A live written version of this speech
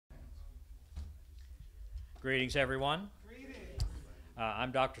Greetings, everyone.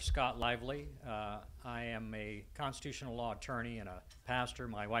 I'm Dr. Scott Lively. I am a constitutional law attorney and a pastor.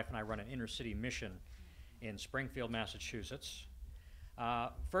 My wife and I run an inner city mission in Springfield, Massachusetts.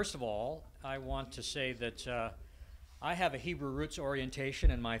 First of all, I want to say that I have a Hebrew roots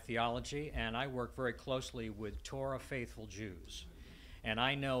orientation in my theology, and I work very closely with Torah faithful Jews. And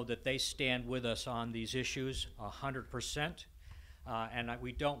I know that they stand with us on these issues 100%. And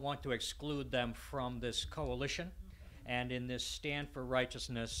we don't want to exclude them from this coalition and in this stand for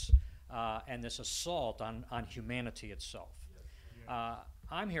righteousness and this assault on humanity itself.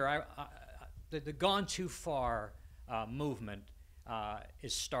 I'm here. The Gone Too Far movement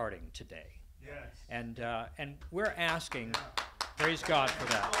is starting today. Yes. And we're asking, praise God for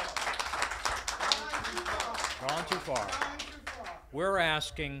that. Gone too far. We're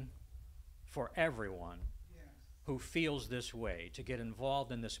asking for everyone who feels this way to get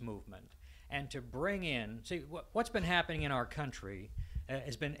involved in this movement and to bring in, see, what's been happening in our country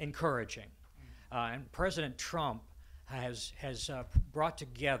has been encouraging. And President Trump has brought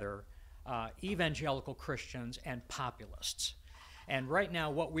together evangelical Christians and populists. And right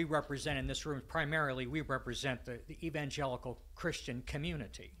now what we represent in this room, primarily we represent the evangelical Christian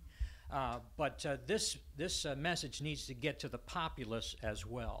community. But this message needs to get to the populace as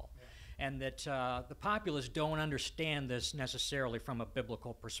well. And that the populists don't understand this necessarily from a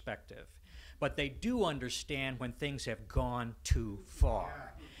biblical perspective. But they do understand when things have gone too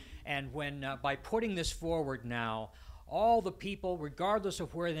far. And when, by putting this forward now, all the people, regardless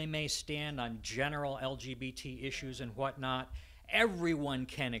of where they may stand on general LGBT issues and whatnot, everyone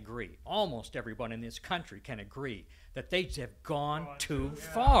can agree, almost everyone in this country can agree, that they have gone too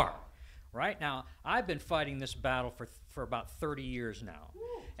far. Right now, I've been fighting this battle for about 30 years now.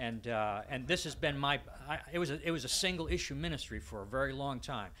 And this has been it was a single issue ministry for a very long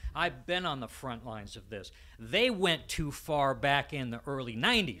time. I've been on the front lines of this. They went too far back in the early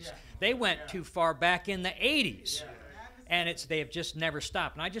 90s. Yeah. They went too far back in the 80s. Yeah. And they have just never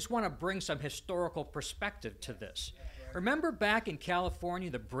stopped. And I just want to bring some historical perspective to this. Remember back in California,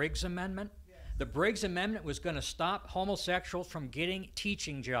 the Briggs Amendment? The Briggs Amendment was going to stop homosexuals from getting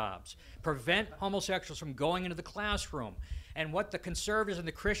teaching jobs, prevent homosexuals from going into the classroom. And what the conservatives and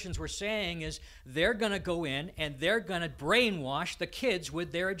the Christians were saying is they're going to go in and they're going to brainwash the kids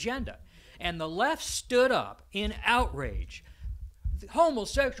with their agenda. And the left stood up in outrage. The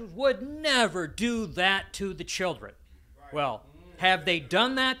homosexuals would never do that to the children. Well, have they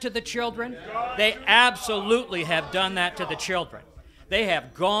done that to the children? They absolutely have done that to the children. They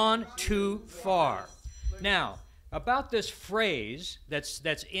have gone too far. Now, about this phrase that's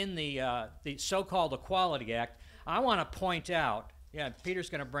in the so-called Equality Act, I want to point out, Peter's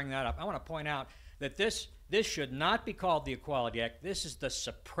going to bring that up. I want to point out that this should not be called the Equality Act. This is the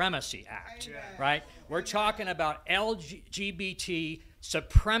Supremacy Act, right? We're talking about LGBT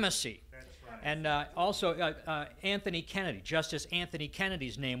supremacy. And also Anthony Kennedy, Justice Anthony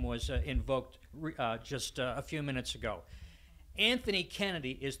Kennedy's name was invoked just a few minutes ago. Anthony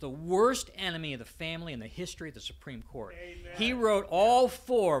Kennedy is the worst enemy of the family in the history of the Supreme Court. Amen. He wrote all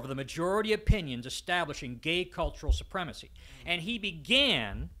 4 of the majority opinions establishing gay cultural supremacy. And he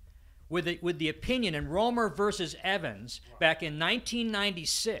began with the opinion in Romer versus Evans back in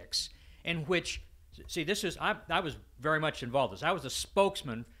 1996, in which, see, I was very much involved in this. I was a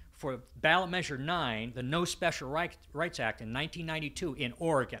spokesman for ballot measure 9, the No Special Rights Act in 1992 in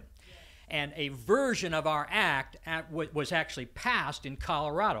Oregon. And a version of our act was actually passed in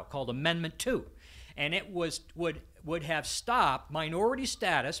Colorado called Amendment 2. And it would have stopped minority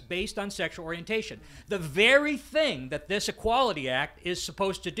status based on sexual orientation. The very thing that this Equality Act is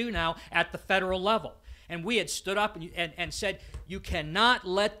supposed to do now at the federal level. And we had stood up and said, you cannot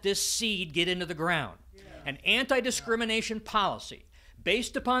let this seed get into the ground. An anti-discrimination policy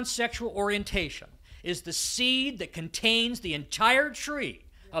based upon sexual orientation is the seed that contains the entire tree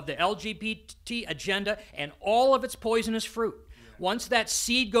of the LGBT agenda and all of its poisonous fruit. Once that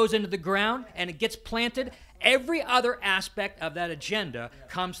seed goes into the ground and it gets planted, every other aspect of that agenda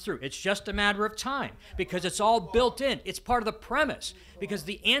comes through. It's just a matter of time because it's all built in. It's part of the premise because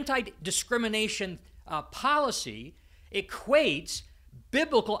the anti-discrimination policy equates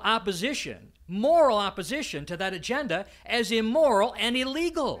biblical opposition, moral opposition to that agenda as immoral and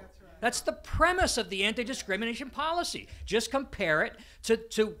illegal. That's the premise of the anti-discrimination policy. Just compare it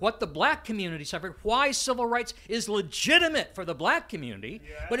to what the black community suffered, why civil rights is legitimate for the black community,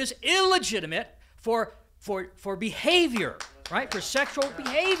 but is illegitimate for behavior, right? For sexual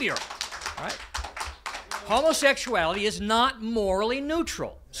behavior, right? Homosexuality is not morally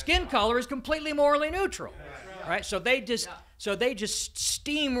neutral. Skin color is completely morally neutral, right? So So they just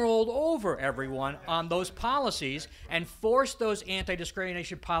steamrolled over everyone on those policies and forced those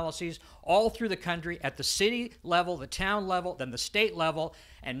anti-discrimination policies all through the country at the city level, the town level, then the state level,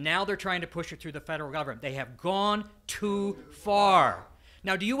 and now they're trying to push it through the federal government. They have gone too far.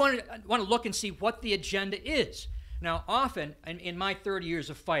 Now, do you want to look and see what the agenda is? Now, often, in my 30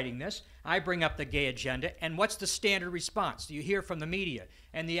 years of fighting this, I bring up the gay agenda, and what's the standard response? Do you hear from the media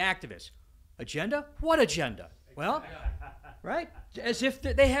and the activists? Agenda? What agenda? Well, right? As if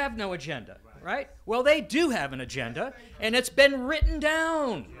they have no agenda, right? Well, they do have an agenda, and it's been written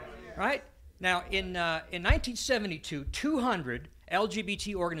down, right? Now, in 1972, 200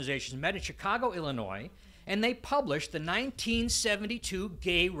 LGBT organizations met in Chicago, Illinois, and they published the 1972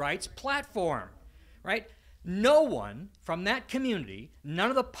 Gay Rights Platform, right? No one from that community, none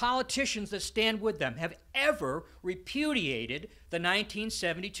of the politicians that stand with them have ever repudiated the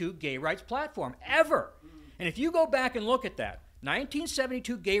 1972 Gay Rights Platform, ever. And if you go back and look at that,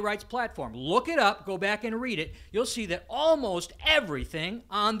 1972 Gay Rights Platform, look it up, go back and read it, you'll see that almost everything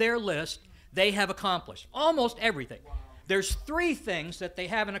on their list they have accomplished. Almost everything. There's 3 things that they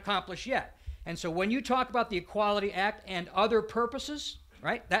haven't accomplished yet. And so when you talk about the Equality Act and other purposes,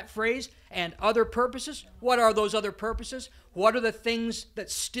 right, that phrase, and other purposes, what are those other purposes? What are the things that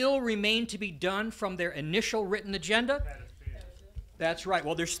still remain to be done from their initial written agenda? That's right.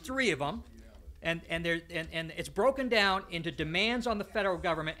 Well, there's 3 of them. And it's broken down into demands on the federal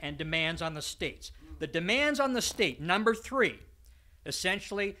government and demands on the states. The demands on the state, number 3,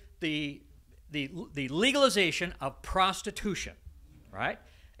 essentially the legalization of prostitution, right?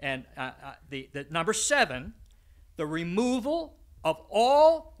 And the number 7, the removal of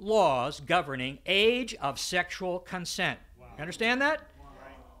all laws governing age of sexual consent. Wow. You understand that? Wow.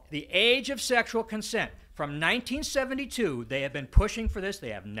 The age of sexual consent. From 1972, they have been pushing for this. They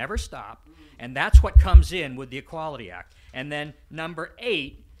have never stopped. And that's what comes in with the Equality Act. And then number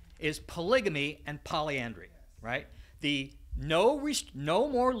 8 is polygamy and polyandry, right? The no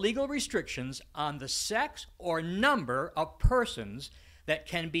more legal restrictions on the sex or number of persons that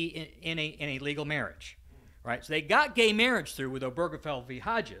can be in a legal marriage, right? So they got gay marriage through with Obergefell v.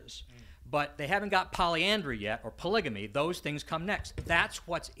 Hodges, but they haven't got polyandry yet, or polygamy. Those things come next. That's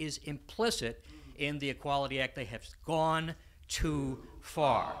what is implicit in the Equality Act. They have gone too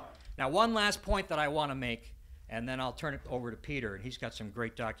far. Now, one last point that I want to make, and then I'll turn it over to Peter, and he's got some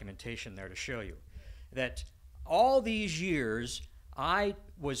great documentation there to show you, that all these years I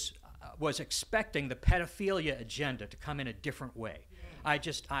was expecting the pedophilia agenda to come in a different way.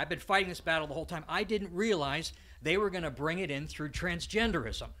 I've been fighting this battle the whole time. I didn't realize they were going to bring it in through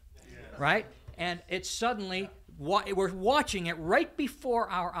transgenderism, right? And it's suddenly, we're watching it right before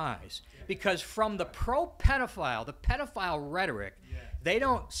our eyes, because from the pro-pedophile, the pedophile rhetoric, they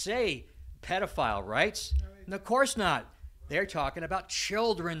don't say pedophile rights. And of course not. They're talking about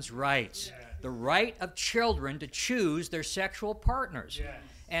children's rights, the right of children to choose their sexual partners.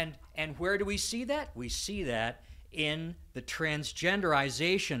 And where do we see that? We see that in the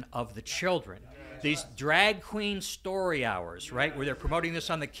transgenderization of the children. These drag queen story hours, right, where they're promoting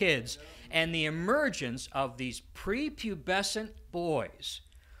this on the kids, and the emergence of these prepubescent boys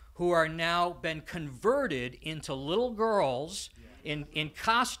who are now been converted into little girls in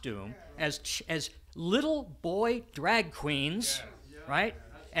costume as little boy drag queens, right?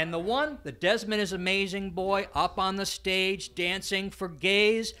 And the Desmond is Amazing boy up on the stage dancing for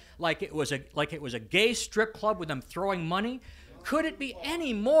gays like it was a gay strip club with them throwing money. Could it be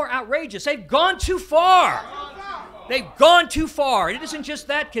any more outrageous? They've gone too far. They've gone too far. And it isn't just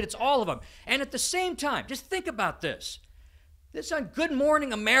that kid, it's all of them. And at the same time, just think about this. This is on Good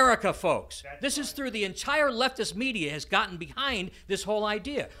Morning America, folks. This is through the entire leftist media has gotten behind this whole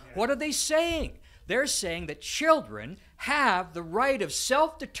idea. What are they saying? They're saying that children have the right of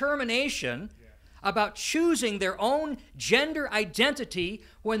self-determination about choosing their own gender identity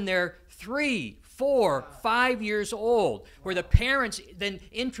when they're 3, 4, 5 years old, where the parents then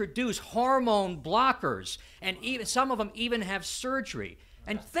introduce hormone blockers, and even some of them even have surgery.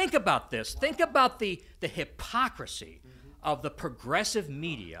 And think about this. Think about the hypocrisy of the progressive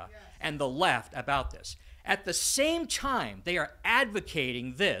media and the left about this. At the same time they are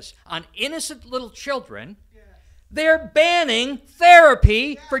advocating this on innocent little children, they're banning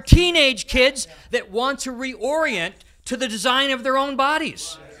therapy for teenage kids that want to reorient to the design of their own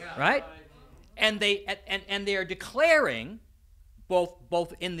bodies, right? And they are declaring,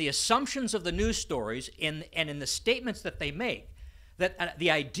 both in the assumptions of the news stories and in the statements that they make, that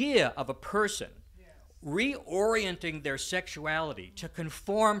the idea of a person reorienting their sexuality to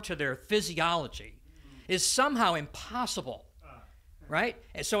conform to their physiology is somehow impossible, right?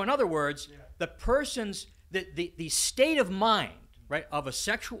 And so in other words, the person's the state of mind, right, of a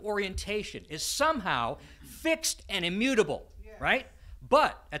sexual orientation is somehow fixed and immutable, right?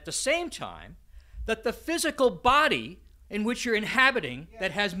 But at the same time, that the physical body in which you're inhabiting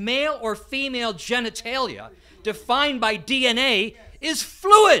that has male or female genitalia defined by DNA is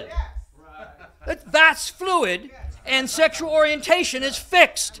fluid. That's fluid, and sexual orientation is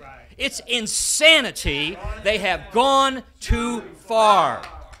fixed. It's insanity. They have gone too far.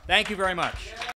 Thank you very much.